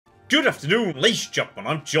Good afternoon, ladies and gentlemen,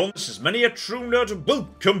 I'm John, this is Many a True Nerd, and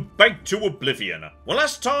welcome back to Oblivion. Well,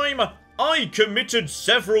 last time, I committed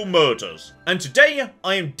several murders, and today,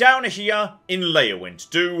 I am down here in Leyawiin to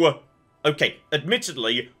do, okay,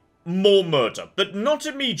 admittedly, more murder, but not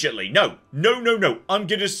immediately, no, I'm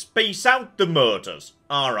gonna space out the murders.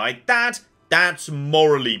 Alright, that's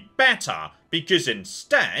morally better, because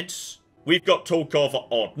instead, we've got talk of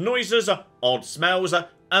odd noises, odd smells,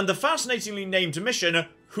 and the fascinatingly named mission,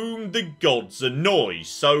 Whom the Gods Annoy.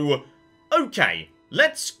 So, okay,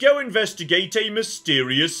 let's go investigate a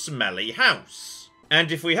mysterious smelly house.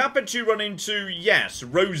 And if we happen to run into, yes,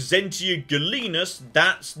 Rosentia Galenus,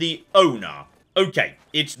 that's the owner. Okay,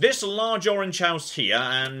 it's this large orange house here,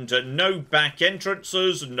 and no back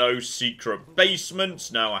entrances, no secret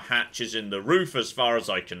basements, no hatches in the roof as far as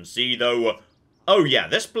I can see, though. Oh yeah,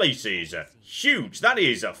 this place is huge. That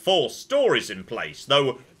is 4 stories in place.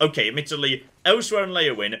 Though, okay, admittedly, elsewhere in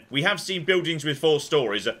Leyawiin, we have seen buildings with 4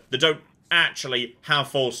 stories that don't actually have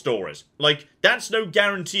 4 stories. Like, that's no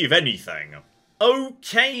guarantee of anything.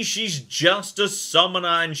 Okay, she's just a summoner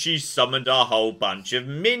and she summoned a whole bunch of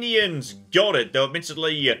minions. Got it, though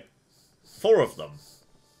admittedly, 4 of them.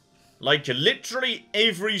 Like, literally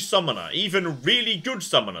every summoner, even really good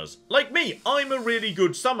summoners. Like me, I'm a really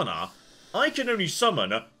good summoner. I can only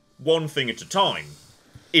summon 1 thing at a time.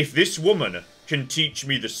 If this woman can teach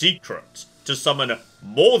me the secret to summon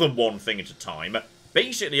more than 1 thing at a time,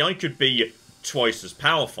 basically I could be twice as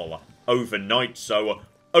powerful overnight, so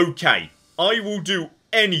okay, I will do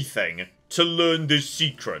anything to learn this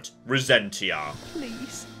secret, Rosentia.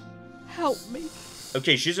 Please, help me.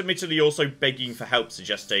 Okay, she's admittedly also begging for help,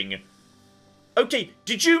 suggesting, okay,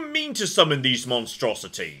 did you mean to summon these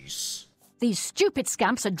monstrosities? These stupid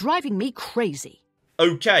scamps are driving me crazy.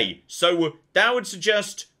 Okay, so that would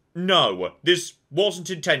suggest, no, this wasn't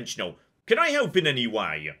intentional. Can I help in any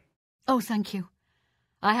way? Oh, thank you.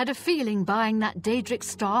 I had a feeling buying that Daedric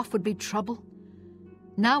staff would be trouble.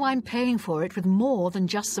 Now I'm paying for it with more than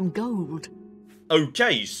just some gold.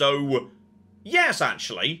 Okay, so, yes,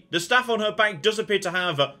 actually, the staff on her back does appear to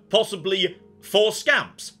have possibly 4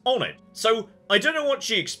 scamps on it. So, I don't know what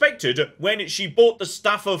she expected when she bought the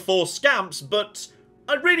staff of 4 scamps, but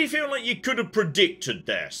I really feel like you could have predicted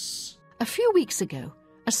this. A few weeks ago,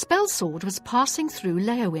 a spell sword was passing through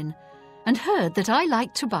Leyawiin and heard that I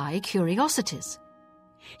liked to buy curiosities.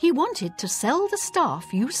 He wanted to sell the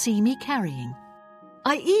staff you see me carrying.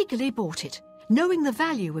 I eagerly bought it, knowing the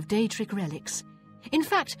value of Daedric relics. In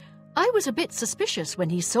fact, I was a bit suspicious when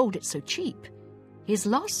he sold it so cheap. His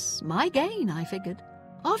loss, my gain, I figured.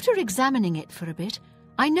 After examining it for a bit,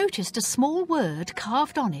 I noticed a small word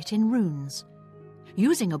carved on it in runes.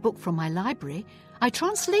 Using a book from my library, I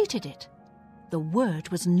translated it. The word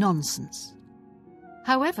was nonsense.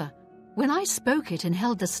 However, when I spoke it and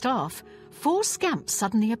held the staff, 4 scamps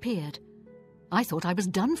suddenly appeared. I thought I was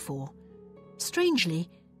done for. Strangely,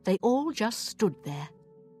 they all just stood there.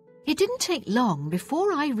 It didn't take long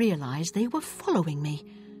before I realized they were following me.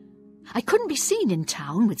 I couldn't be seen in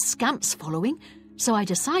town with scamps following, so I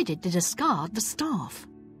decided to discard the staff.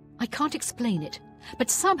 I can't explain it,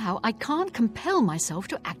 but somehow I can't compel myself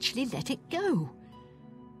to actually let it go.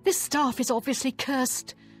 This staff is obviously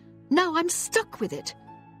cursed. Now I'm stuck with it.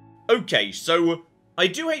 Okay, so I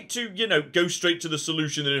do hate to, go straight to the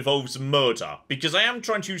solution that involves murder, because I am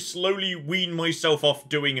trying to slowly wean myself off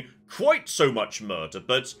doing quite so much murder,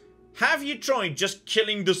 but have you tried just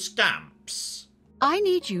killing the scamps? I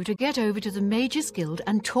need you to get over to the Mages Guild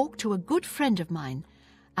and talk to a good friend of mine,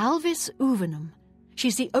 Alvis Uvenum.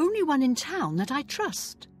 She's the only one in town that I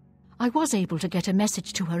trust. I was able to get a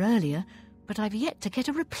message to her earlier, but I've yet to get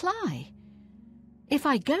a reply. If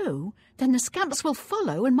I go, then the scamps will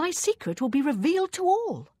follow and my secret will be revealed to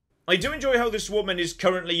all. I do enjoy how this woman is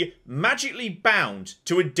currently magically bound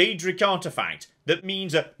to a Daedric artifact that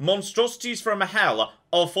means monstrosities from hell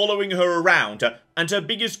are following her around, and her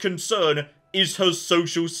biggest concern is her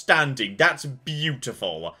social standing. That's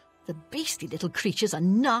beautiful. The beastly little creatures are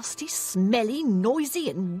nasty, smelly, noisy,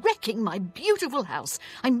 and wrecking my beautiful house.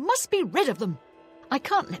 I must be rid of them. I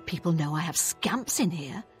can't let people know I have scamps in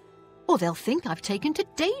here, or they'll think I've taken to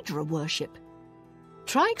Daedra worship.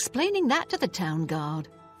 Try explaining that to the town guard.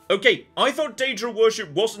 Okay, I thought Daedra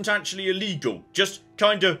worship wasn't actually illegal, just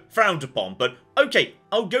kind of frowned upon, but okay,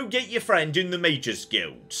 I'll go get your friend in the Mages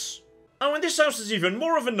Guilds. Oh, and this house is even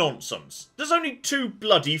more of a nonsense. There's only 2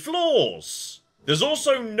 bloody floors. There's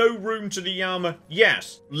also no room to the,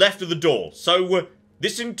 left of the door. So,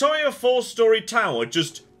 this entire 4-story tower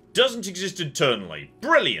just doesn't exist internally.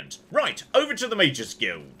 Brilliant. Right, over to the Mages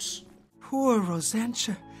Guilds. Poor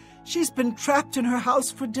Rosentia. She's been trapped in her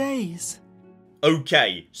house for days.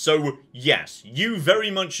 Okay, so yes, you very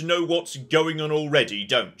much know what's going on already,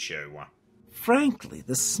 don't you? Frankly,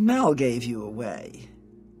 the smell gave you away.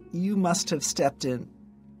 You must have stepped in...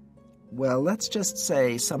 Well, let's just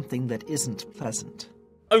say something that isn't pleasant.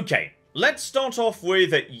 Okay, let's start off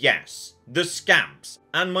with, yes, the scamps,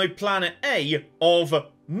 and my plan A of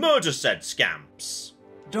murder said scamps.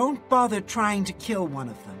 Don't bother trying to kill one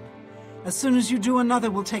of them. As soon as you do,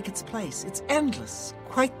 another will take its place. It's endless.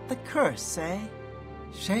 Quite the curse, eh?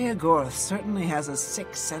 Sheogorath certainly has a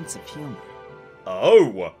sick sense of humor.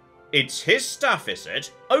 Oh, it's his staff, is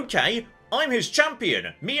it? Okay, I'm his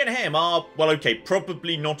champion. Me and him are, well, okay,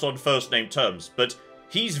 probably not on first-name terms, but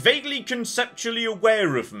he's vaguely conceptually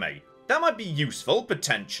aware of me. That might be useful,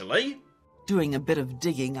 potentially. Doing a bit of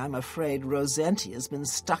digging, I'm afraid Rosentia's been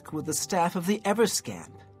stuck with the staff of the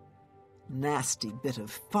Everscamp. Nasty bit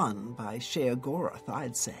of fun by Sheogorath,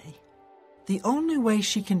 I'd say. The only way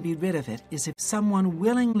she can be rid of it is if someone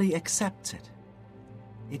willingly accepts it.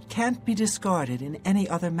 It can't be discarded in any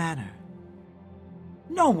other manner.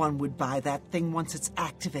 No one would buy that thing once it's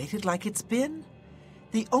activated like it's been.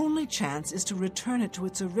 The only chance is to return it to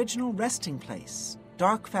its original resting place,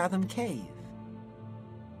 Darkfathom Cave.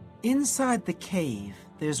 Inside the cave,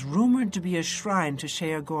 there's rumored to be a shrine to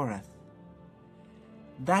Sheogorath.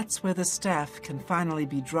 That's where the staff can finally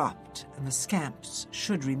be dropped, and the scamps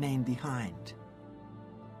should remain behind.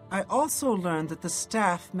 I also learned that the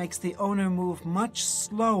staff makes the owner move much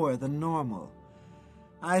slower than normal.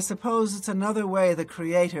 I suppose it's another way the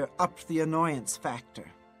creator upped the annoyance factor.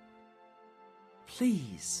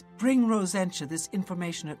 Please, bring Rosentia this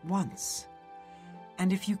information at once.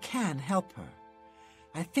 And if you can, help her.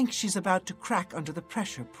 I think she's about to crack under the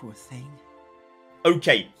pressure, poor thing.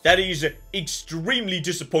 Okay, that is extremely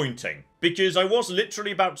disappointing, because I was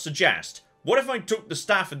literally about to suggest, what if I took the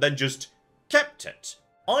staff and then just kept it?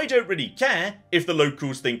 I don't really care if the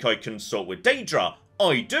locals think I consort with Daedra.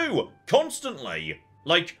 I do, constantly.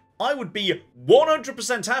 Like, I would be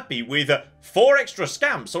 100% happy with 4 extra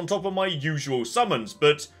scamps on top of my usual summons,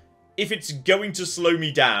 but if it's going to slow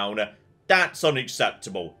me down, that's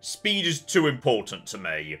unacceptable. Speed is too important to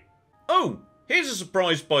me. Oh! Here's a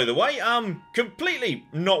surprise, by the way. Completely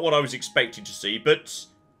not what I was expecting to see, but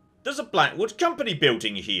there's a Blackwood Company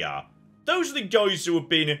building here. Those are the guys who have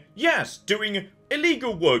been, yes, doing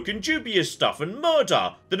illegal work and dubious stuff and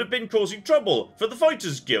murder that have been causing trouble for the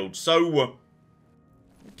Fighters Guild, so...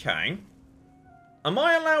 Okay. Am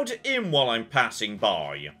I allowed in while I'm passing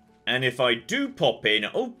by? And if I do pop in...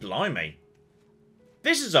 Oh, blimey.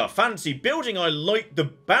 This is a fancy building. I like the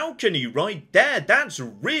balcony right there. That's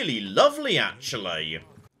really lovely, actually.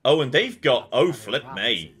 Oh, and they've got... Oh, flip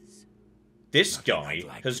me. This guy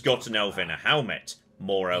has got an elven helmet.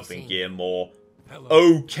 More elven gear, more...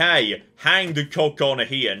 Okay, hang the cock on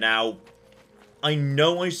here. Now, I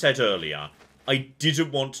know I said earlier I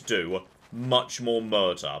didn't want to do much more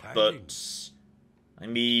murder, but... I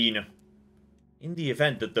mean... In the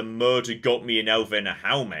event that the murder got me an elven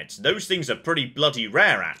helmet, those things are pretty bloody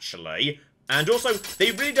rare, actually. And also, they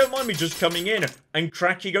really don't mind me just coming in and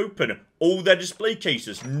cracking open all their display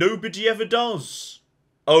cases. Nobody ever does.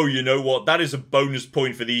 Oh, you know what? That is a bonus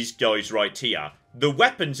point for these guys right here. The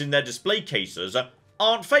weapons in their display cases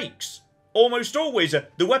aren't fakes. Almost always,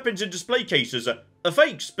 the weapons in display cases are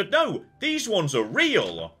fakes. But no, these ones are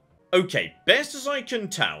real. Okay, best as I can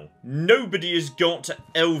tell, nobody has got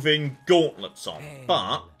elven gauntlets on,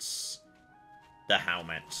 but the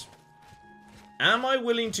helmet. Am I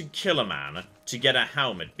willing to kill a man to get a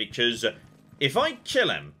helmet? Because if I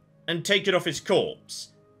kill him and take it off his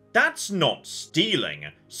corpse, that's not stealing.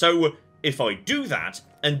 So if I do that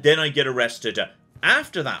and then I get arrested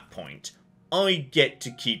after that point, I get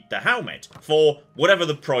to keep the helmet for whatever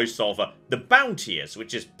the price of the bounty is,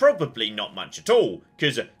 which is probably not much at all,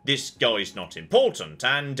 because this guy's not important,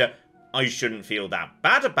 and I shouldn't feel that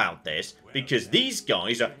bad about this, because these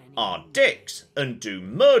guys are dicks and do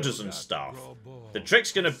murders and stuff. The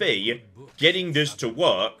trick's gonna be getting this to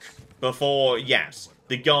work before, yes,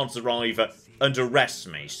 the guards arrive and arrest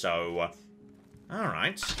me, so...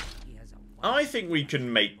 Alright. I think we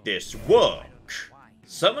can make this work.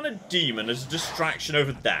 Summon a demon as a distraction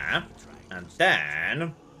over there. And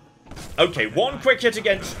then... Okay, one quick hit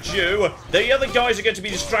against you. The other guys are going to be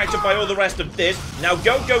distracted by all the rest of this. Now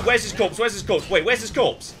go. Where's his corpse? Where's his corpse? Wait, where's his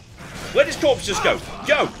corpse? Where did his corpse just go?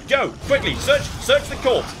 Go. Quickly, search the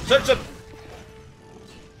corpse. Search the...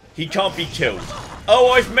 He can't be killed.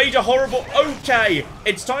 Oh, I've made a horrible... Okay,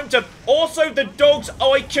 it's time to... Also, the dogs...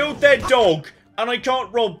 Oh, I killed their dog. And I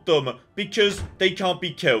can't rob them because they can't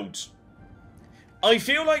be killed. I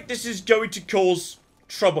feel like this is going to cause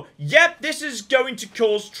trouble. Yep, this is going to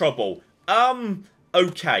cause trouble.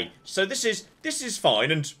 Okay, so this is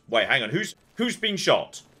fine, and wait, hang on, who's been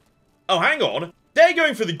shot? Oh, hang on, they're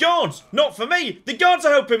going for the guards, not for me. The guards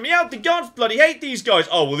are helping me out. The guards bloody hate these guys.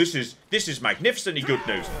 Oh, well, this is magnificently good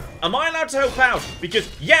news. Am I allowed to help out? Because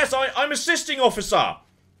yes, I'm assisting, officer.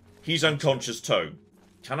 He's unconscious too.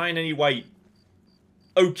 Can I in any way?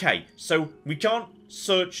 Okay, so we can't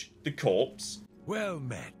search the corpse. Well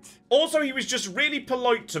met. Also, he was just really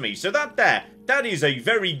polite to me, so that is a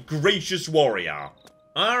very gracious warrior.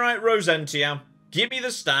 Alright, Rosentia, give me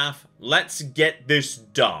the staff, let's get this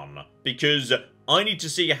done. Because I need to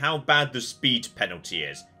see how bad the speed penalty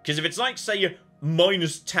is. Because if it's like, say,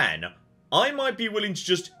 -10, I might be willing to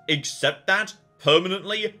just accept that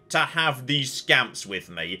permanently to have these scamps with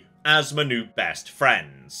me as my new best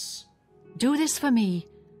friends. Do this for me,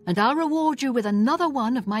 and I'll reward you with another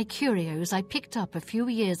one of my curios I picked up a few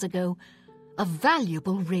years ago. A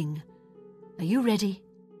valuable ring. Are you ready?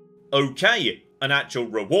 Okay, an actual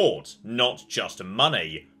reward, not just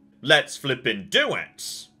money. Let's flippin' do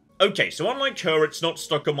it. Okay, so unlike her, it's not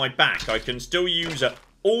stuck on my back. I can still use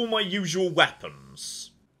all my usual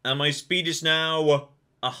weapons. And my speed is now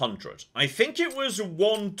 100. I think it was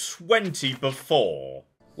 120 before.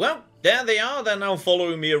 Well, there they are. They're now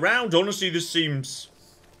following me around. Honestly, this seems,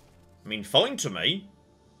 fine to me.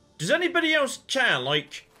 Does anybody else care?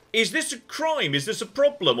 Like, is this a crime? Is this a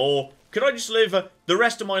problem? Or could I just live the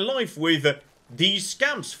rest of my life with these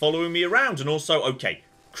scamps following me around? And also, okay,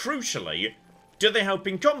 crucially, do they help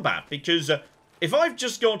in combat? Because if I've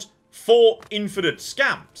just got 4 infinite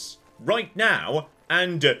scamps right now,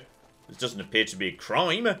 and this doesn't appear to be a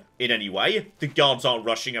crime in any way, the guards aren't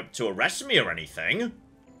rushing up to arrest me or anything.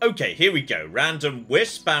 Okay, here we go. Random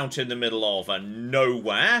wisp out in the middle of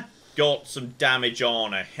nowhere. Got some damage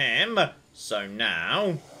on him. So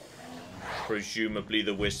now, presumably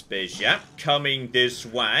the wisp is, yep, coming this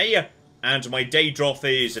way. And my Daedroth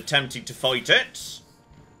is attempting to fight it.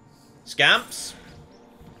 Scamps.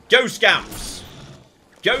 Go, Scamps.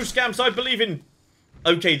 Go, Scamps, I believe in...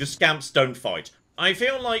 Okay, the Scamps don't fight. I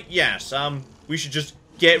feel like, yes, we should just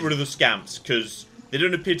get rid of the Scamps, because they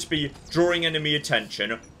don't appear to be drawing enemy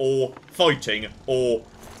attention, or fighting, or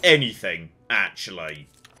anything, actually.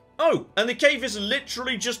 Oh, and the cave is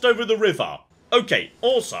literally just over the river. Okay,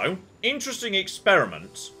 also, interesting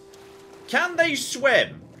experiment. Can they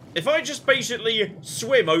swim? If I just basically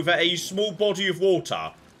swim over a small body of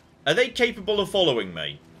water, are they capable of following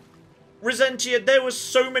me? Resentia, there were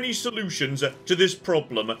so many solutions to this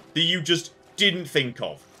problem that you just didn't think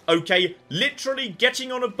of. Okay, literally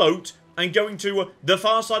getting on a boat and going to the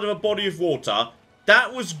far side of a body of water,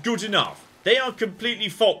 that was good enough. They are completely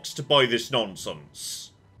foxed by this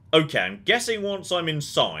nonsense. Okay, I'm guessing once I'm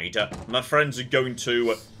inside, my friends are going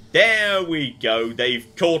to... There we go, they've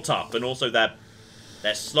caught up, and also they're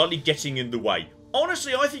slightly getting in the way.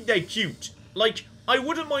 Honestly, I think they're cute. Like, I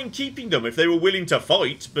wouldn't mind keeping them if they were willing to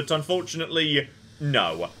fight, but unfortunately,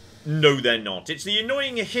 no. No, they're not. It's the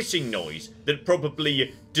annoying hissing noise that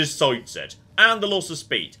probably decides it. And the loss of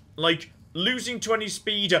speed. Like, losing 20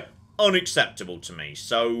 speed, unacceptable to me.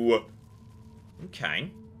 So,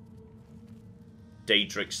 okay.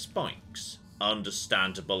 Daedric spikes.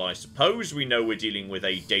 Understandable, I suppose. We know we're dealing with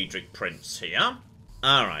a Daedric prince here.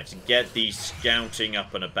 Alright, get these scouting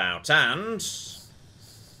up and about, and...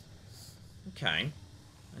 Okay.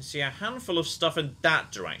 I see a handful of stuff in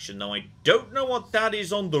that direction, though I don't know what that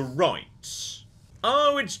is on the right.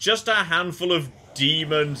 Oh, it's just a handful of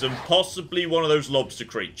demons and possibly one of those lobster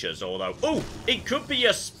creatures, although... Oh, it could be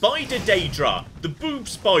a spider Daedra, the boob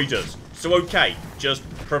spiders. So, okay, just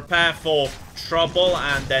prepare for trouble,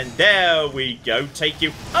 and then there we go, take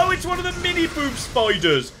you... Oh, it's one of the mini boob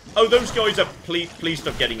spiders! Oh, those guys are... Please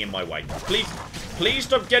stop getting in my way. Please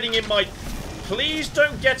stop getting in my... Please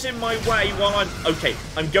don't get in my way while I'm... Okay,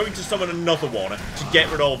 I'm going to summon another one to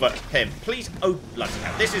get rid of him. Please... Oh, bloody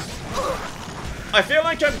hell. This is... I feel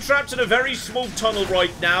like I'm trapped in a very small tunnel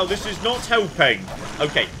right now. This is not helping.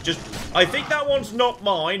 Okay, just... I think that one's not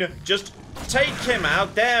mine. Just take him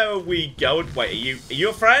out. There we go. Wait, are you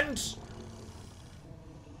a friend?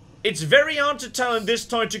 It's very hard to tell in this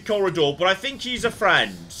tiny corridor, but I think he's a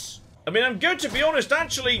friend. I mean, I'm going to be honest.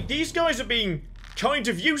 Actually, these guys are being kind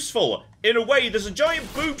of useful. In a way, there's a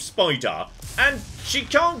giant boob spider, and she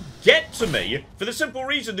can't get to me for the simple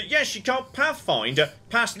reason that, yes, she can't pathfind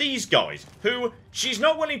past these guys, who she's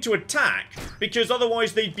not willing to attack, because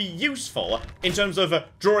otherwise they'd be useful in terms of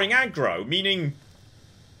drawing aggro, meaning...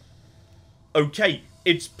 Okay,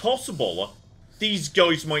 it's possible these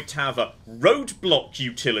guys might have roadblock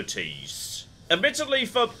utilities. Admittedly,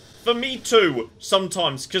 for me too,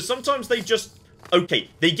 sometimes, because sometimes they just Okay,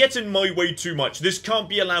 they get in my way too much. This can't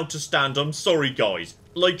be allowed to stand. I'm sorry, guys.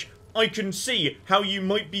 Like, I can see how you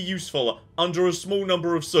might be useful under a small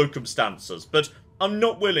number of circumstances, but I'm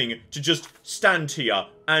not willing to just stand here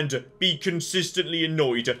and be consistently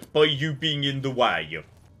annoyed by you being in the way.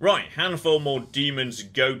 Right, handful more demons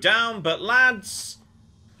go down, but lads,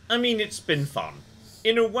 I mean, it's been fun.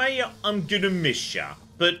 In a way, I'm gonna miss ya,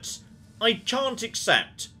 but I can't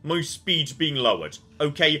accept my speed being lowered,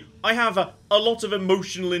 okay? I have a lot of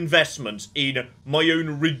emotional investment in my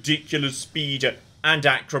own ridiculous speed and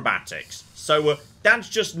acrobatics, so that's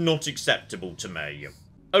just not acceptable to me.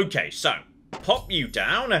 Okay, so, pop you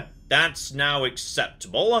down. That's now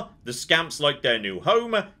acceptable. The scamps like their new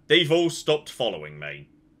home. They've all stopped following me.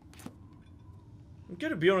 I'm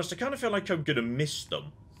gonna be honest, I kind of feel like I'm gonna miss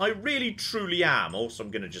them. I really, truly am. Also,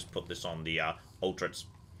 I'm gonna just put this on the ultras.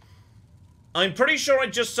 I'm pretty sure I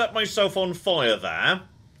just set myself on fire there.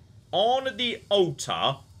 On the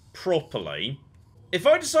altar, properly. If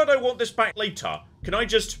I decide I want this back later, can I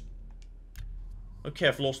just... Okay,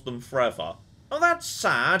 I've lost them forever. Oh, that's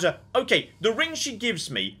sad. Okay, the ring she gives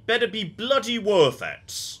me better be bloody worth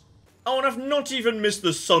it. Oh, and I've not even missed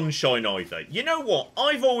the sunshine either. You know what?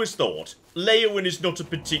 I've always thought Leyawiin is not a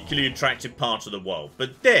particularly attractive part of the world,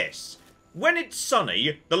 but this, when it's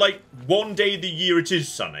sunny, the like one day of the year it is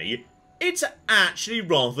sunny, it's actually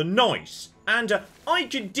rather nice. And I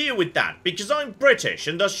can deal with that because I'm British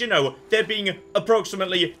and thus, you know, there being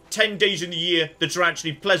approximately 10 days in the year that are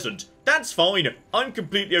actually pleasant. That's fine. I'm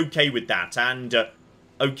completely okay with that. And,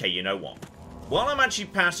 okay, you know what? While I'm actually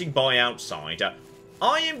passing by outside,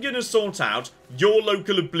 I am going to sort out your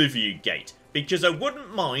local Oblivion gate because I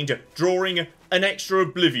wouldn't mind drawing an extra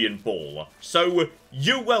Oblivion ball. So,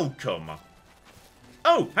 you're welcome.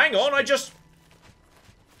 Oh, hang on,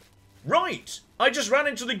 Right, I just ran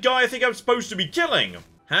into the guy I think I'm supposed to be killing.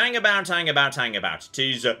 Hang about. It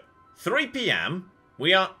is 3 PM.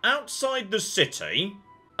 We are outside the city.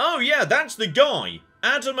 Oh yeah, that's the guy.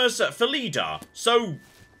 Adamus Felida. So,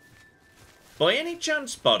 by any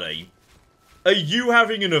chance, buddy, are you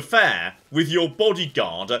having an affair with your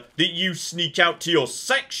bodyguard that you sneak out to your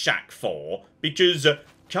sex shack for? Because,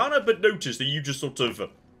 can't help but notice that you just sort of,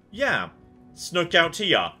 yeah, snuck out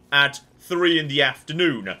here at 3 in the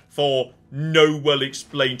afternoon for no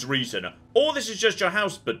well-explained reason. Or this is just your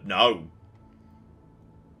house, but no.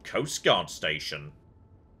 Coast Guard station.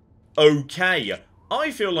 Okay,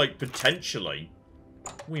 I feel like potentially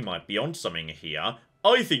we might be on something here.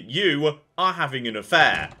 I think you are having an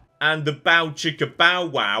affair, and the bow chicka bow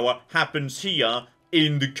wow happens here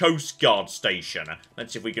in the Coast Guard station.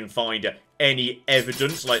 Let's see if we can find any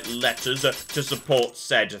evidence, like letters, to support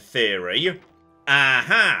said theory.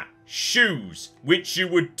 Aha! Shoes, which you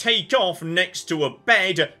would take off next to a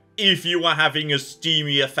bed if you were having a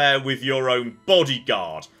steamy affair with your own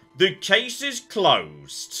bodyguard. The case is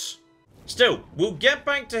closed. Still, we'll get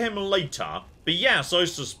back to him later, but yes, I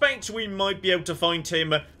suspect we might be able to find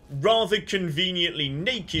him rather conveniently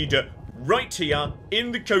naked right here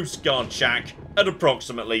in the Coast Guard shack at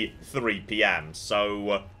approximately 3 PM.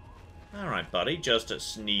 So, alright buddy, just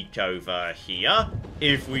sneak over here.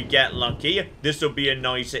 If we get lucky, this will be a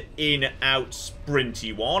nice in-out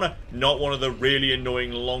sprinty one, not one of the really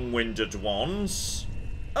annoying long-winded ones.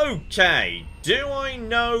 Okay, do I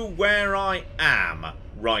know where I am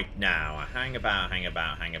right now? Hang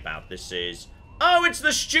about. This is... Oh, it's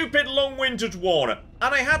the stupid long-winded one! And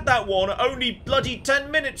I had that one only bloody 10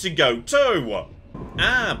 minutes ago, too!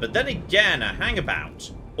 Ah, but then again, hang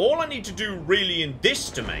about. All I need to do really in this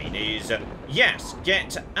domain is, yes,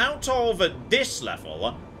 get out of this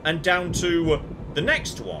level and down to the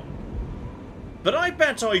next one. But I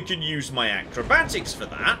bet I can use my acrobatics for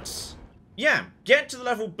that. Yeah, get to the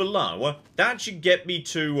level below. That should get me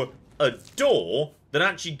to a door that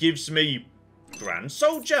actually gives me Grand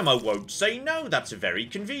Soul Gem. I won't say no, that's very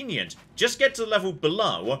convenient. Just get to the level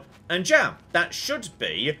below, and yeah, that should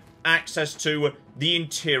be access to the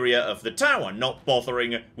interior of the tower, not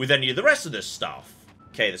bothering with any of the rest of this stuff.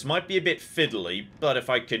 Okay, this might be a bit fiddly, but if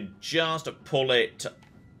I can just pull it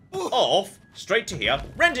off, straight to here,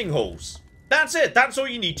 rending halls. That's it, that's all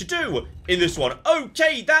you need to do in this one.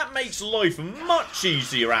 Okay, that makes life much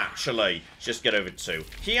easier, actually. Just get over to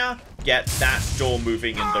here, get that door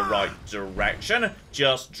moving in the right direction.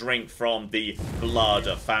 Just drink from the blood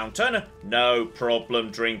fountain. No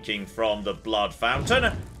problem drinking from the blood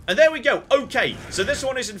fountain. And there we go. Okay, so this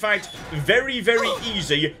one is in fact very, very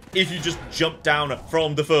easy if you just jump down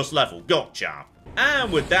from the first level. Gotcha.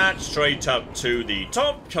 And with that, straight up to the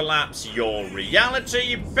top, collapse your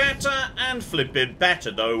reality. Better and flippin'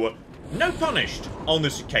 better, though. no punished on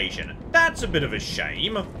this occasion. That's a bit of a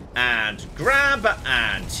shame. And grab,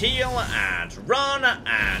 and heal, and run,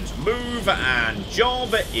 and move, and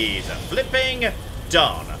job is flipping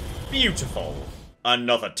done. Beautiful.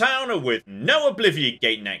 Another town with no Oblivion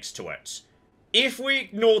gate next to it. If we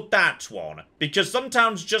ignored that one, because some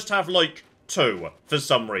towns just have, like, 2 for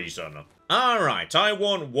some reason. Alright, I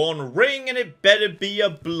want 1 ring, and it better be a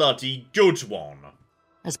bloody good one.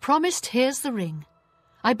 As promised, here's the ring.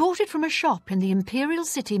 I bought it from a shop in the Imperial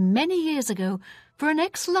city many years ago for an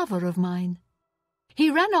ex-lover of mine.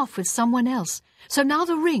 He ran off with someone else, so now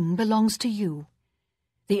the ring belongs to you.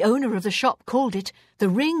 The owner of the shop called it the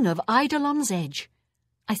Ring of Eidolon's Edge.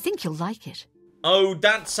 I think you'll like it. Oh,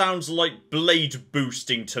 that sounds like blade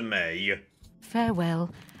boosting to me.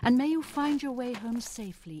 Farewell, and may you find your way home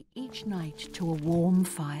safely each night to a warm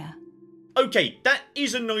fire. Okay, that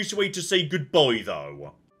is a nice way to say goodbye,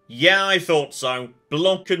 though. Yeah, I thought so.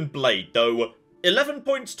 Block and blade, though. 11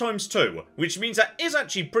 points times 2, which means that is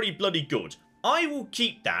actually pretty bloody good. I will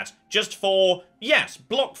keep that just for, yes,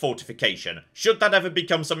 block fortification, should that ever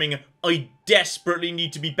become something I desperately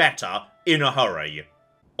need to be better in a hurry.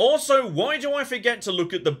 Also, why do I forget to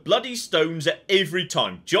look at the bloody stones every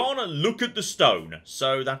time? John, look at the stone.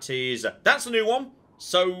 So that's a new one.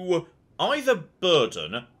 So, either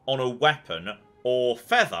burden on a weapon or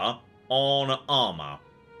feather on armour.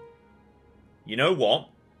 You know what?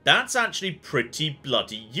 That's actually pretty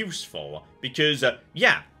bloody useful. Because,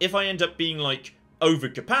 yeah, if I end up being, like, over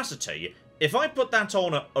capacity, if I put that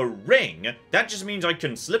on a ring, that just means I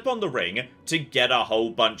can slip on the ring to get a whole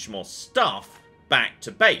bunch more stuff back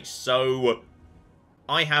to base. So,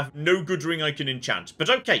 I have no good ring I can enchant. But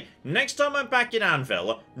okay, next time I'm back in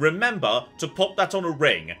Anvil, remember to pop that on a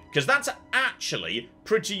ring, because that's actually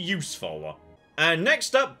pretty useful. And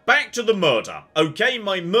next up, back to the murder. Okay,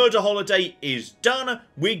 my murder holiday is done.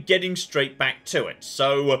 We're getting straight back to it.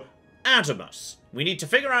 So, Adamus. We need to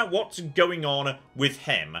figure out what's going on with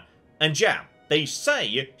him. And yeah, they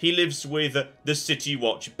say he lives with the City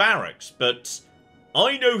Watch barracks, but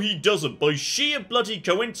I know he doesn't by sheer bloody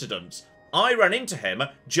coincidence. I ran into him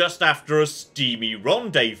just after a steamy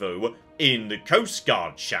rendezvous in the Coast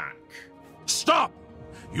Guard shack. Stop!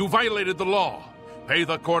 You violated the law. Pay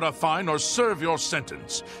the court a fine or serve your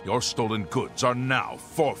sentence. Your stolen goods are now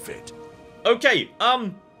forfeit. Okay,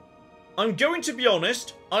 I'm going to be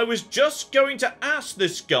honest. I was just going to ask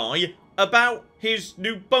this guy about his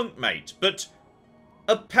new bunkmate, but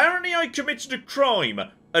apparently I committed a crime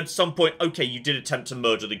at some point. Okay, you did attempt to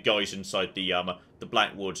murder the guys inside the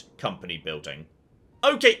Blackwood Company building.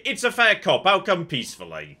 Okay, it's a fair cop. I'll come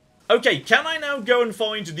peacefully. Okay, can I now go and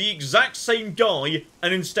find the exact same guy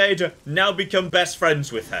and instead now become best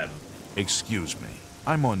friends with him? Excuse me,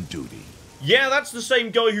 I'm on duty. Yeah, that's the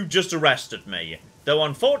same guy who just arrested me. Though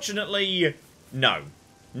unfortunately, no.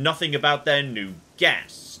 Nothing about their new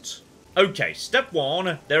guest. Okay, step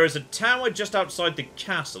 1. There is a tower just outside the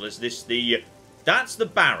castle. Is this the... That's the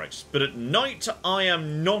barracks, but at night I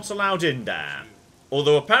am not allowed in there.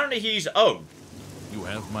 Although apparently he's... Oh. You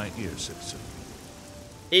have my ear, citizen.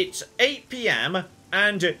 It's 8 PM,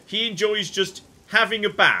 and he enjoys just having a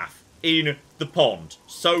bath in the pond.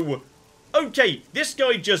 So, okay, this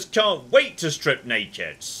guy just can't wait to strip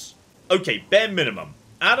naked. Okay, bare minimum.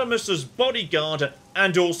 Adamus's bodyguard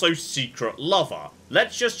and also secret lover.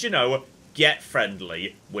 Let's just, you know, get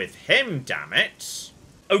friendly with him, damn it.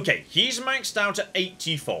 Okay, he's maxed out at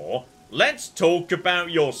 84. Let's talk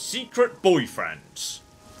about your secret boyfriend.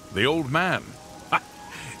 The old man. Ha!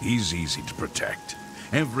 He's easy to protect.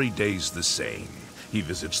 Every day's the same. He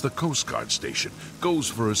visits the Coast Guard station, goes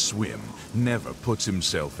for a swim, never puts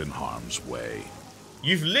himself in harm's way.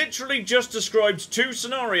 You've literally just described 2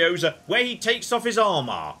 scenarios where he takes off his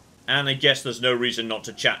armour. And I guess there's no reason not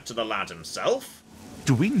to chat to the lad himself.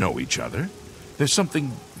 Do we know each other? There's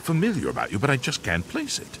something familiar about you, but I just can't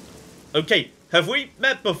place it. Okay, have we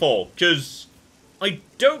met before? Because I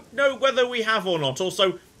don't know whether we have or not.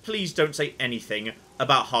 Also, please don't say anything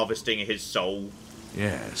about harvesting his soul.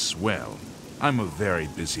 Yes, well, I'm a very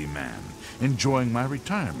busy man, enjoying my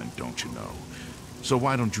retirement, don't you know? So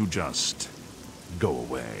why don't you just go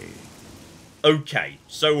away? Okay,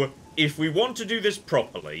 so if we want to do this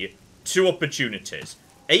properly, 2 opportunities.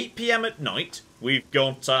 8 PM at night, we've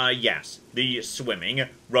got, yes, the swimming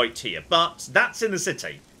right here. But that's in the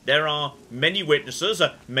city. There are many witnesses,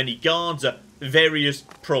 many guards, various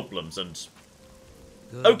problems, and...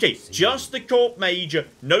 Okay, just the court mage,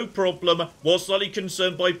 no problem, was slightly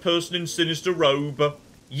concerned by person in sinister robe.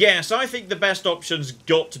 Yes, I think the best option's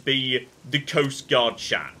got to be the Coast Guard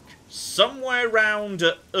shack. Somewhere around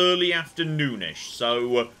early afternoonish,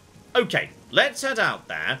 so... Okay, let's head out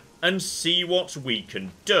there, and see what we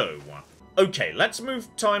can do. Okay, let's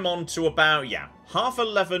move time on to about,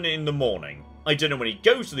 11:30 in the morning. I don't know when he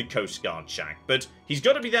goes to the Coast Guard shack, but he's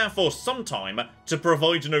got to be there for some time to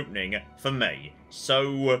provide an opening for me.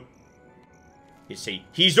 So, you see,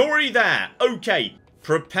 he's already there. Okay,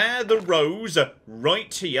 prepare the rose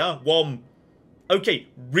right here. One, okay,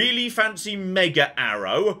 really fancy mega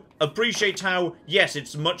arrow. Appreciate how, yes,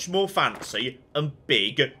 it's much more fancy and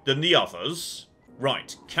big than the others.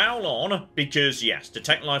 Right, cowl on, because, yes,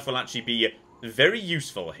 detect life will actually be very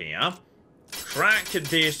useful here. Crack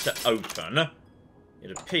this to open.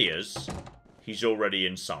 It appears he's already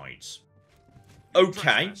inside.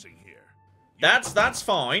 Okay, that's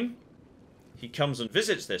fine. He comes and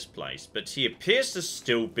visits this place, but he appears to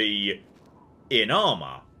still be in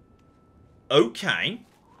armor. Okay.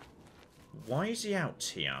 Why is he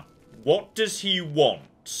out here? What does he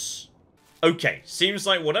want? Okay, seems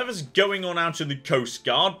like whatever's going on out in the Coast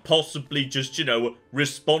Guard, possibly just, you know,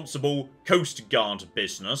 responsible Coast Guard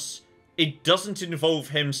business, it doesn't involve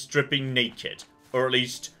him stripping naked. Or at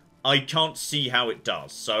least, I can't see how it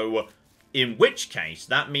does. So, in which case,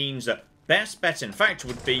 that means best bet, in fact,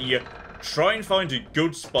 would be try and find a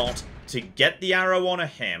good spot to get the arrow on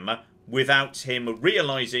him without him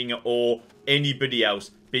realizing or anybody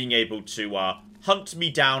else being able to hunt me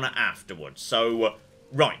down afterwards. So,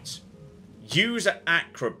 right. Use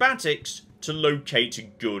acrobatics to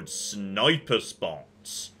locate good sniper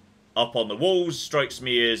spots. Up on the walls strikes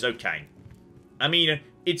me as okay. I mean,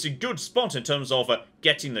 it's a good spot in terms of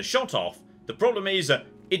getting the shot off. The problem is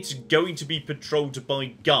it's going to be patrolled by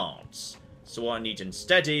guards. So what I need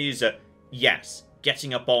instead is, yes,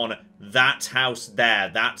 getting up on that house there.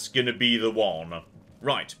 That's going to be the one.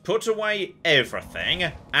 Right, put away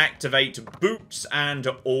everything. Activate boots and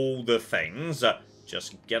all the things.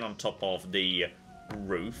 Just get on top of the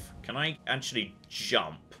roof. Can I actually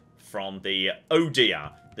jump from the... Oh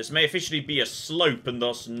dear. This may officially be a slope and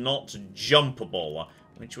thus not jumpable,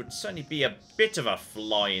 which would certainly be a bit of a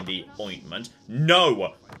fly in the ointment.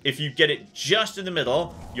 No! If you get it just in the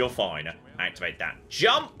middle, you're fine. Activate that.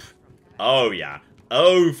 Jump! Oh yeah.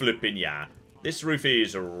 Oh flippin' yeah. This roof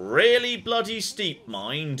is really bloody steep,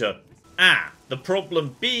 mind. The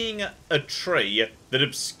problem being a tree that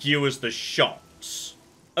obscures the shot.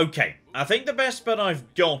 Okay, I think the best bet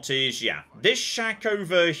I've got is, this shack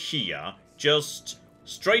over here. Just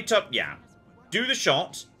straight up, do the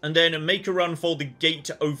shot, and then make a run for the gate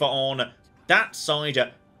over on that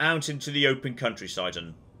side, out into the open countryside.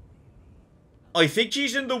 And I think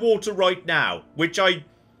he's in the water right now, which I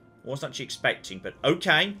wasn't actually expecting, but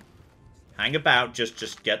okay. Hang about,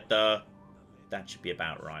 just get the... That should be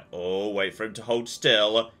about right. Oh, wait for him to hold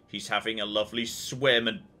still. He's having a lovely swim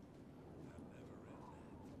and...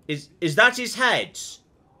 Is that his head?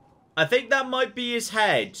 I think that might be his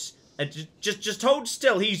head. Just hold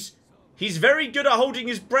still. He's very good at holding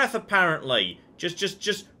his breath, apparently.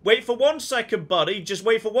 Just wait for 1 second, buddy. Just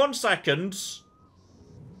wait for 1 second.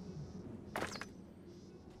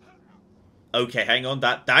 Okay, hang on.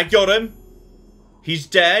 That got him. He's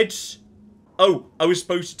dead. Oh, I was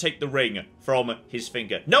supposed to take the ring from his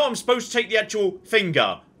finger. No, I'm supposed to take the actual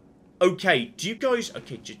finger. Okay, do you guys...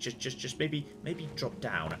 Okay, just maybe drop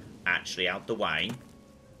down. Actually, out the way.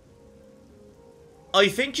 I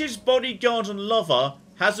think his bodyguard and lover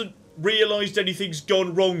hasn't realised anything's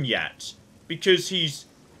gone wrong yet. Because he's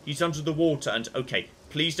under the water and... Okay,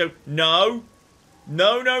 please don't... No!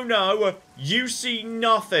 No! You see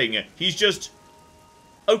nothing. He's just...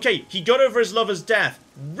 Okay, he got over his lover's death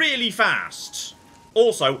really fast.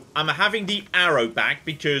 Also, I'm having the arrow back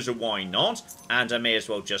because why not? And I may as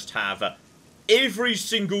well just have every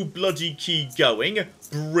single bloody key going.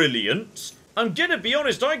 Brilliant. I'm gonna be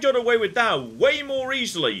honest, I got away with that way more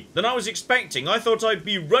easily than I was expecting. I thought I'd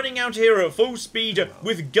be running out here at full speed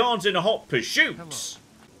with guards in a hot pursuit.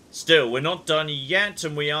 Still, we're not done yet,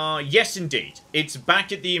 and we are... Yes, indeed. It's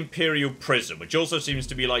back at the Imperial prison, which also seems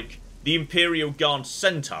to be like the Imperial Guard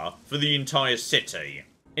Center for the entire city.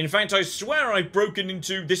 In fact, I swear I've broken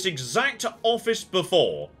into this exact office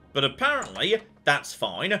before, but apparently that's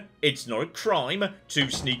fine. It's not a crime to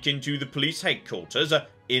sneak into the police headquarters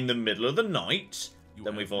in the middle of the night.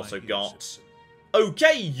 Then we've also got...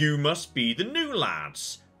 Okay, you must be the new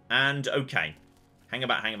lads. And, okay. Hang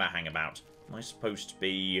about. Am I supposed to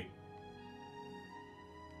be...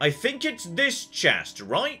 I think it's this chest,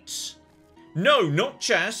 right? No, not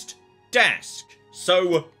chest. Desk.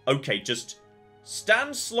 So, okay, just...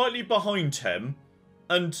 stand slightly behind him,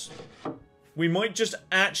 and we might just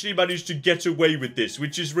actually manage to get away with this,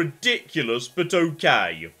 which is ridiculous, but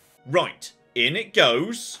okay. Right, in it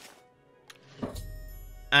goes.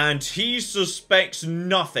 and he suspects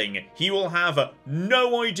nothing. He will have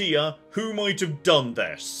no idea who might have done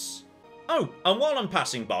this. Oh, and while I'm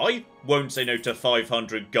passing by, won't say no to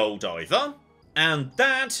 500 gold either. And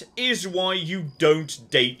that is why you don't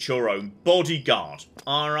date your own bodyguard.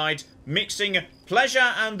 Alright, mixing pleasure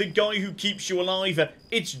and the guy who keeps you alive,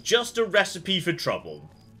 it's just a recipe for trouble.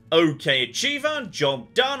 Okay, Achiever,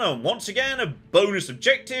 job done, and once again, a bonus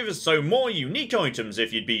objective, so more unique items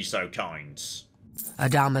if you'd be so kind.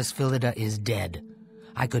 Adamus Philida is dead.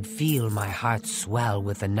 I could feel my heart swell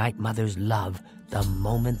with the Night Mother's love the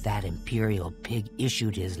moment that Imperial pig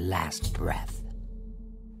issued his last breath.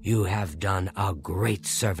 You have done a great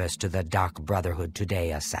service to the Dark Brotherhood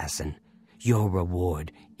today, Assassin. Your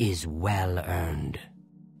reward is well earned.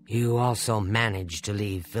 You also managed to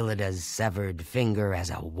leave Philida's severed finger as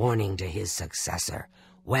a warning to his successor.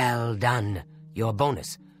 Well done. Your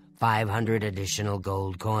bonus, 500 additional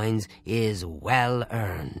gold coins, is well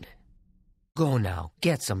earned. Go now,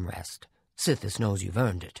 get some rest. Sithis knows you've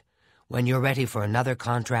earned it. When you're ready for another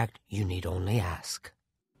contract, you need only ask.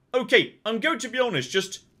 Okay, I'm going to be honest,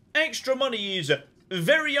 just extra money is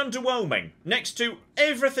very underwhelming next to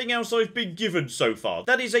everything else I've been given so far.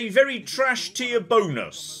 That is a very trash tier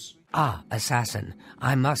bonus. Ah, Assassin,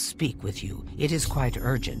 I must speak with you. It is quite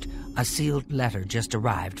urgent. A sealed letter just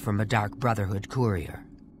arrived from a Dark Brotherhood courier.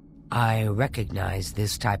 I recognize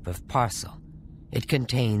this type of parcel. It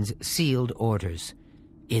contains sealed orders.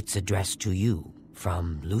 It's addressed to you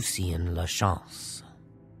from Lucien Lachance.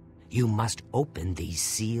 You must open these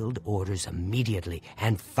sealed orders immediately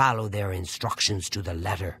and follow their instructions to the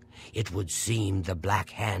letter. It would seem the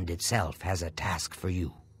Black Hand itself has a task for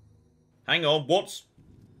you. Hang on, what's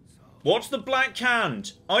the Black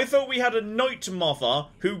Hand? I thought we had a Night Mother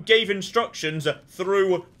who gave instructions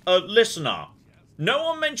through a listener. No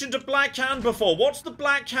one mentioned a Black Hand before. What's the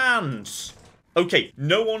Black Hand? Okay,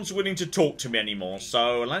 no one's willing to talk to me anymore,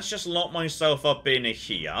 so let's just lock myself up in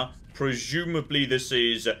here. Presumably this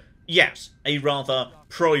is, yes, a rather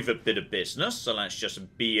private bit of business, so let's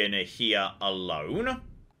just be in here alone.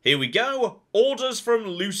 Here we go. Orders from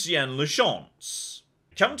Lucien Lachance.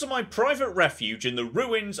 Come to my private refuge in the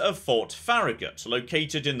ruins of Fort Farragut,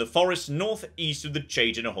 located in the forest northeast of the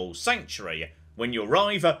Chaden Hall Sanctuary. When you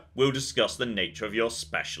arrive, we'll discuss the nature of your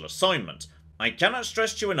special assignment. I cannot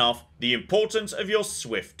stress to you enough the importance of your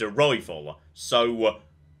swift arrival. So,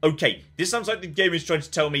 okay, this sounds like the game is trying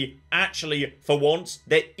to tell me, actually, for once,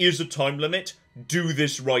 there is a time limit. Do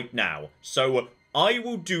this right now. So, I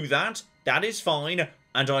will do that. That is fine.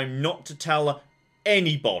 And I'm not to tell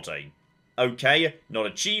anybody. Okay? Not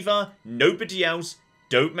Achiever, nobody else.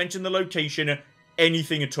 Don't mention the location,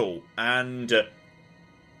 anything at all. And,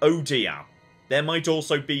 oh dear. There might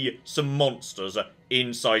also be some monsters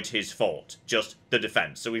inside his fort. Just the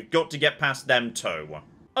defense. So we've got to get past them too.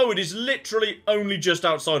 Oh, it is literally only just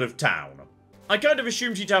outside of town. I kind of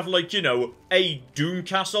assumed he'd have, like, you know, a Doom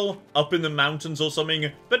Castle up in the mountains or something.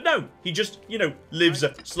 But no, he just, you know, lives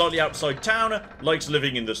slightly outside town, likes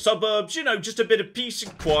living in the suburbs, you know, just a bit of peace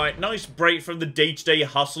and quiet, nice break from the day-to-day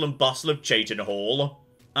hustle and bustle of Chaden Hall.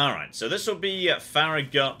 Alright, so this will be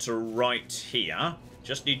Farragut right here.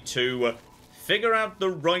 Just need to figure out the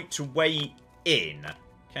right way in.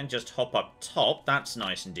 Can just hop up top, that's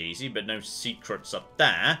nice and easy, but no secrets up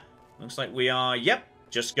there. Looks like we are, yep,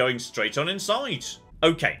 just going straight on inside.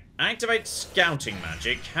 Okay, activate scouting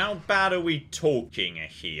magic. How bad are we talking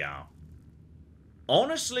here?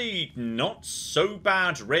 Honestly, not so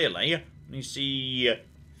bad, really. You see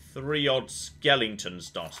 3 odd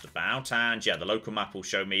skeletons dotted about, and yeah, the local map will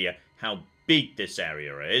show me how big this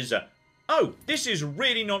area is. Oh, this is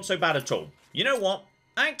really not so bad at all. You know what?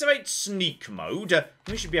 Activate sneak mode.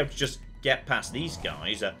 We should be able to just get past these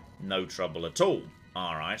guys. No trouble at all.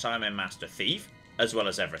 Alright, I'm a master thief, as well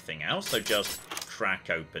as everything else. So just crack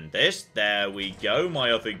open this. There we go.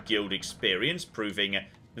 My other guild experience proving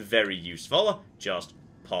very useful. Just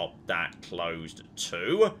pop that closed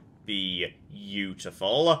too.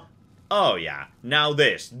 Beautiful. Oh yeah, now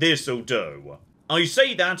this'll do. I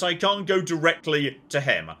say that, I can't go directly to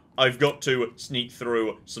him. I've got to sneak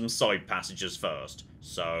through some side passages first.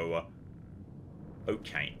 So,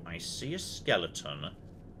 okay, I see a skeleton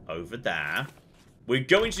over there. We're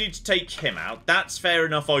going to need to take him out. That's fair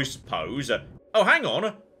enough, I suppose. Oh, hang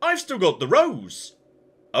on. I've still got the rose.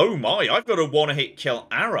 Oh my, I've got a one-hit kill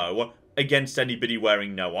arrow against anybody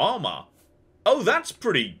wearing no armor. Oh, that's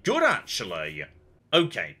pretty good, actually.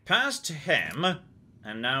 Okay, past him.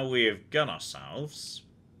 And now we've got ourselves.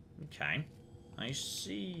 Okay. I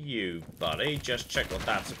see you, buddy. Just check what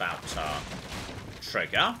that's about to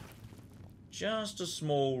trigger. Just a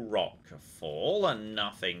small rock fall and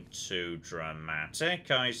nothing too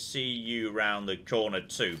dramatic. I see you round the corner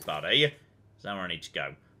too, buddy. Is that where I need to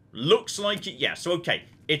go? Looks like it, yes. Okay,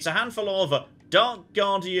 it's a handful of Dark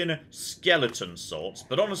Guardian skeleton sorts,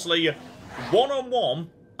 but honestly, one-on-one,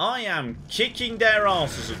 I am kicking their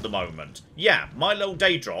asses at the moment. Yeah, my little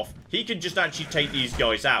Daedroth, he can just actually take these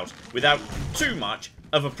guys out without too much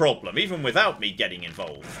of a problem, even without me getting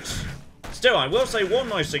involved. Still, I will say one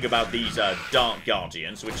nice thing about these Dark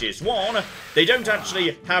Guardians, which is, one, they don't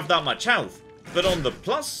actually have that much health. But on the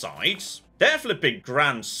plus side, they're flipping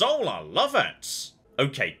grand soul, I love it.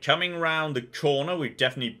 Okay, coming round the corner, we've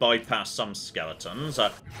definitely bypassed some skeletons.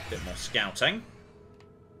 A bit more scouting.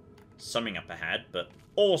 Summing up ahead, but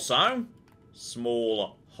also,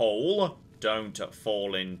 small hole. Don't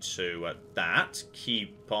fall into that.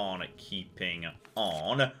 Keep on keeping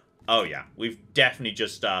on. Oh yeah, we've definitely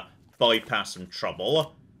just bypassed some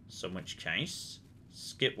trouble. So in which case,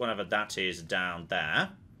 skip whatever that is down there.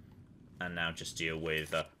 And now just deal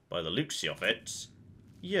with, by the looks of it,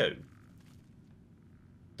 you.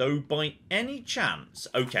 Though by any chance...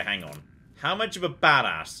 Okay, hang on. How much of a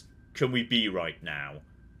badass can we be right now?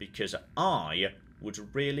 Because I would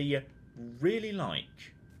really, really like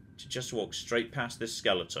to just walk straight past this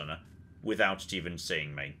skeleton without it even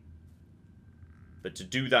seeing me. But to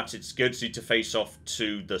do that, it's good to face off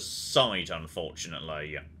to the side,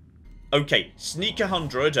 unfortunately. Okay, sneak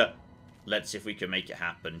 100. Let's see if we can make it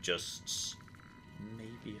happen. Just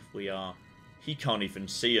maybe if we are... He can't even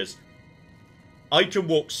see us. I can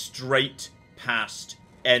walk straight past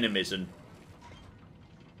enemies and...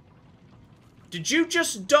 Did you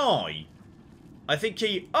just die? I think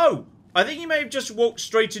he... Oh! I think he may have just walked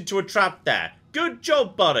straight into a trap there. Good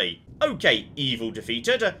job, buddy. Okay, evil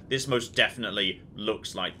defeated. This most definitely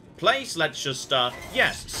looks like place. Let's just,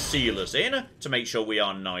 yes, seal us in to make sure we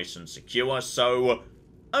are nice and secure. So,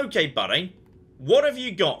 okay, buddy. What have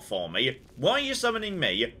you got for me? Why are you summoning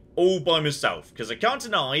me all by myself? Because I can't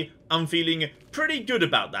deny, I'm feeling pretty good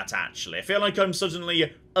about that, actually. I feel like I'm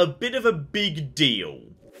suddenly a bit of a big deal.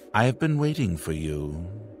 I have been waiting for you,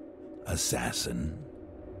 assassin.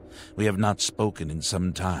 We have not spoken in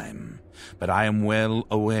some time, but I am well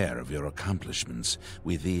aware of your accomplishments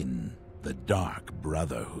within the Dark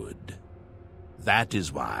Brotherhood. That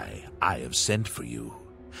is why I have sent for you.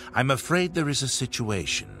 I'm afraid there is a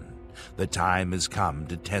situation. The time has come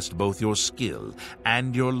to test both your skill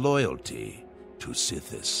and your loyalty to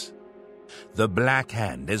Sithis. The Black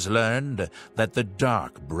Hand has learned that the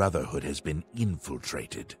Dark Brotherhood has been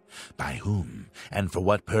infiltrated. By whom and for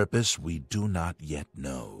what purpose we do not yet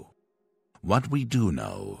know. What we do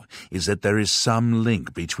know is that there is some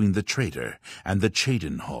link between the traitor and the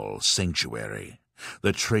Cheydinhal Sanctuary.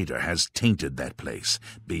 The traitor has tainted that place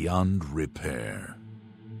beyond repair.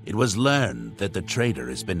 It was learned that the traitor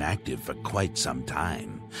has been active for quite some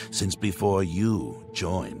time, since before you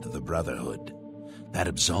joined the Brotherhood. That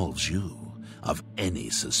absolves you of any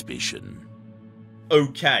suspicion.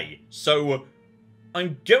 Okay, so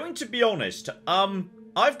I'm going to be honest.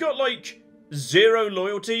 I've got like 0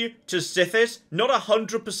 loyalty to Sithis. Not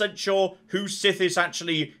 100% sure who Sithis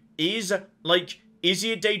actually is. Like, is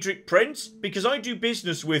he a Daedric prince? Because I do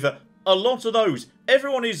business with a lot of those.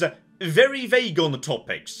 Everyone is very vague on the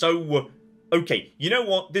topic. So, okay, you know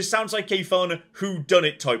what? This sounds like a fun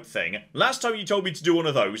whodunit type thing. Last time you told me to do one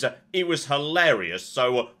of those, it was hilarious.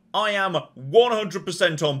 So, I am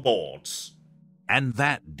 100% on board. And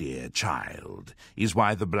that, dear child, is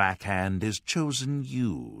why the Black Hand has chosen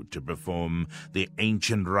you to perform the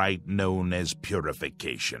ancient rite known as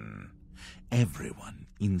purification. Everyone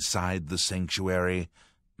inside the sanctuary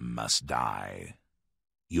must die.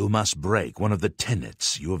 You must break one of the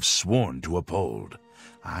tenets you have sworn to uphold.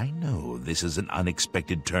 I know this is an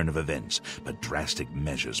unexpected turn of events, but drastic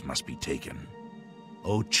measures must be taken.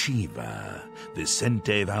 Ochiva,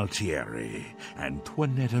 Vicente Valtieri,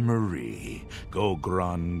 Antoinetta Marie,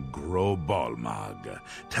 Gogron Grobalmag,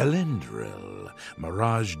 Talendril,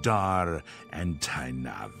 Mirage Dar, and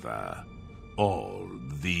Tainava. All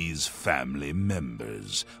these family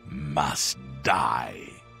members must die.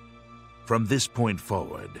 From this point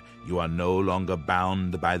forward, you are no longer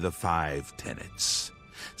bound by the 5 tenets.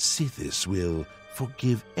 Sithis will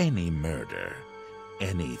forgive any murder,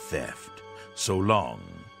 any theft, so long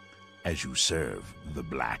as you serve the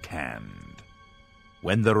Black Hand.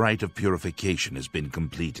 When the rite of purification has been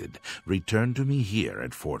completed, return to me here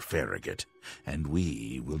at Fort Farragut, and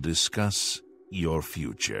we will discuss your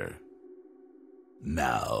future.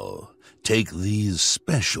 Now, take these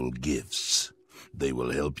special gifts. They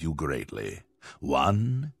will help you greatly.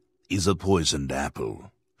 One is a poisoned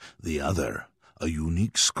apple, the other A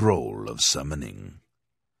unique scroll of summoning.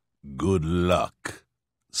 Good luck,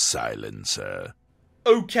 Silencer.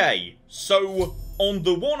 Okay, so on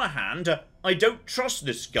the one hand, I don't trust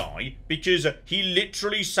this guy because he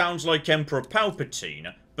literally sounds like Emperor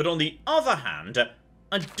Palpatine, but on the other hand,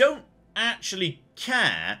 I don't actually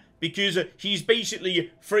care because he's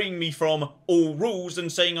basically freeing me from all rules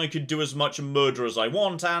and saying I could do as much murder as I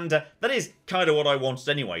want, and that is kind of what I wanted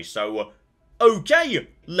anyway, so okay,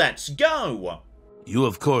 let's go! You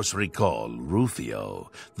of course recall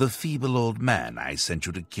Rufio, the feeble old man I sent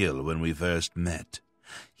you to kill when we first met.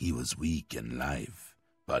 He was weak in life,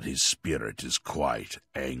 but his spirit is quite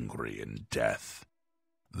angry in death.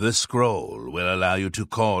 The scroll will allow you to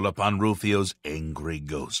call upon Rufio's angry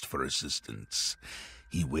ghost for assistance.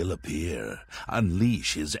 He will appear,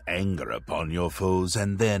 unleash his anger upon your foes,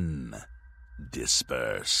 and then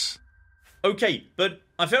disperse. Okay, but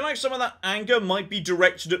I feel like some of that anger might be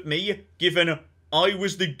directed at me, given I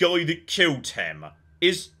was the guy that killed him.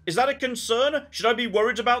 Is that a concern? Should I be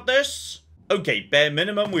worried about this? Okay, bare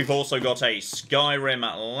minimum, we've also got a Skyrim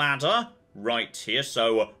ladder right here,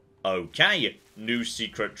 so okay. New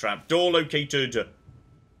secret trapdoor located.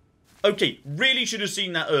 Okay, really should have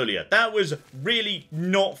seen that earlier. That was really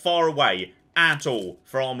not far away at all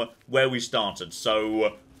from where we started,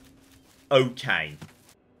 so okay.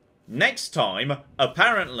 Next time,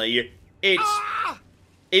 apparently,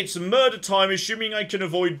 it's murder time, assuming I can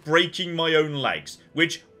avoid breaking my own legs,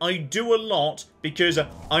 which I do a lot because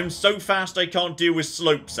I'm so fast I can't deal with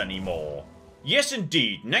slopes anymore. Yes,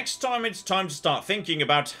 indeed. Next time it's time to start thinking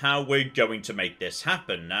about how we're going to make this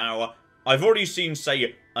happen. Now, I've already seen,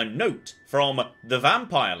 say, a note from the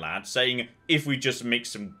vampire lad saying if we just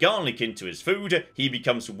mix some garlic into his food, he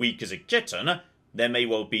becomes weak as a kitten. There may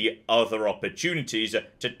well be other opportunities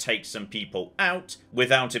to take some people out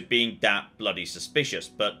without it being that bloody suspicious,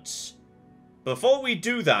 but before we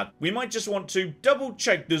do that, we might just want to double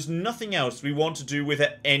check there's nothing else we want to do with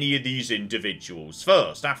any of these individuals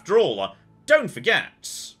first. After all, don't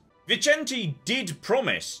forget, Vicente did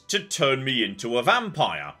promise to turn me into a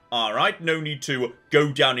vampire. Alright, no need to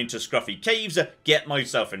go down into scruffy caves, get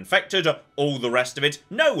myself infected, all the rest of it.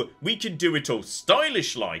 No, we can do it all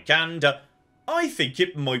stylish-like, and I think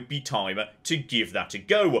it might be time to give that a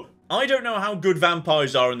go. I don't know how good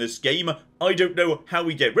vampires are in this game. I don't know how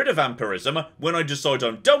we get rid of vampirism when I decide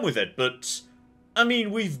I'm done with it, but I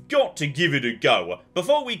mean, we've got to give it a go.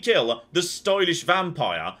 Before we kill the stylish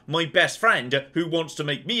vampire, my best friend, who wants to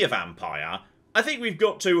make me a vampire, I think we've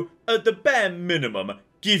got to, at the bare minimum,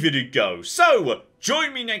 give it a go. So,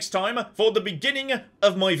 join me next time for the beginning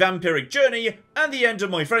of my vampiric journey and the end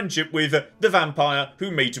of my friendship with the vampire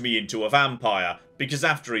who made me into a vampire. Because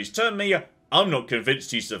after he's turned me, I'm not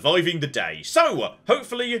convinced he's surviving the day. So,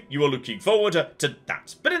 hopefully you are looking forward to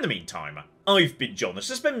that. But in the meantime, I've been John. This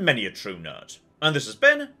has been Many a True Nerd. And this has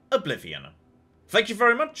been Oblivion. Thank you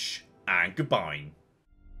very much, and goodbye.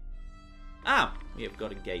 We have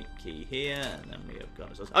got a gate key here, and then we have got...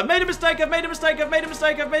 I've made a mistake, I've made a mistake, I've made a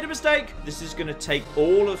mistake, I've made a mistake! This is going to take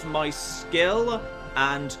all of my skill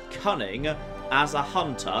and cunning as a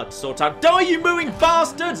hunter to sort out... Die, you mooing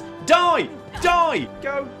bastards! Die! Die!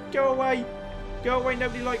 Go away. Go away,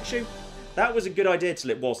 nobody likes you. That was a good idea till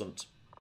it wasn't.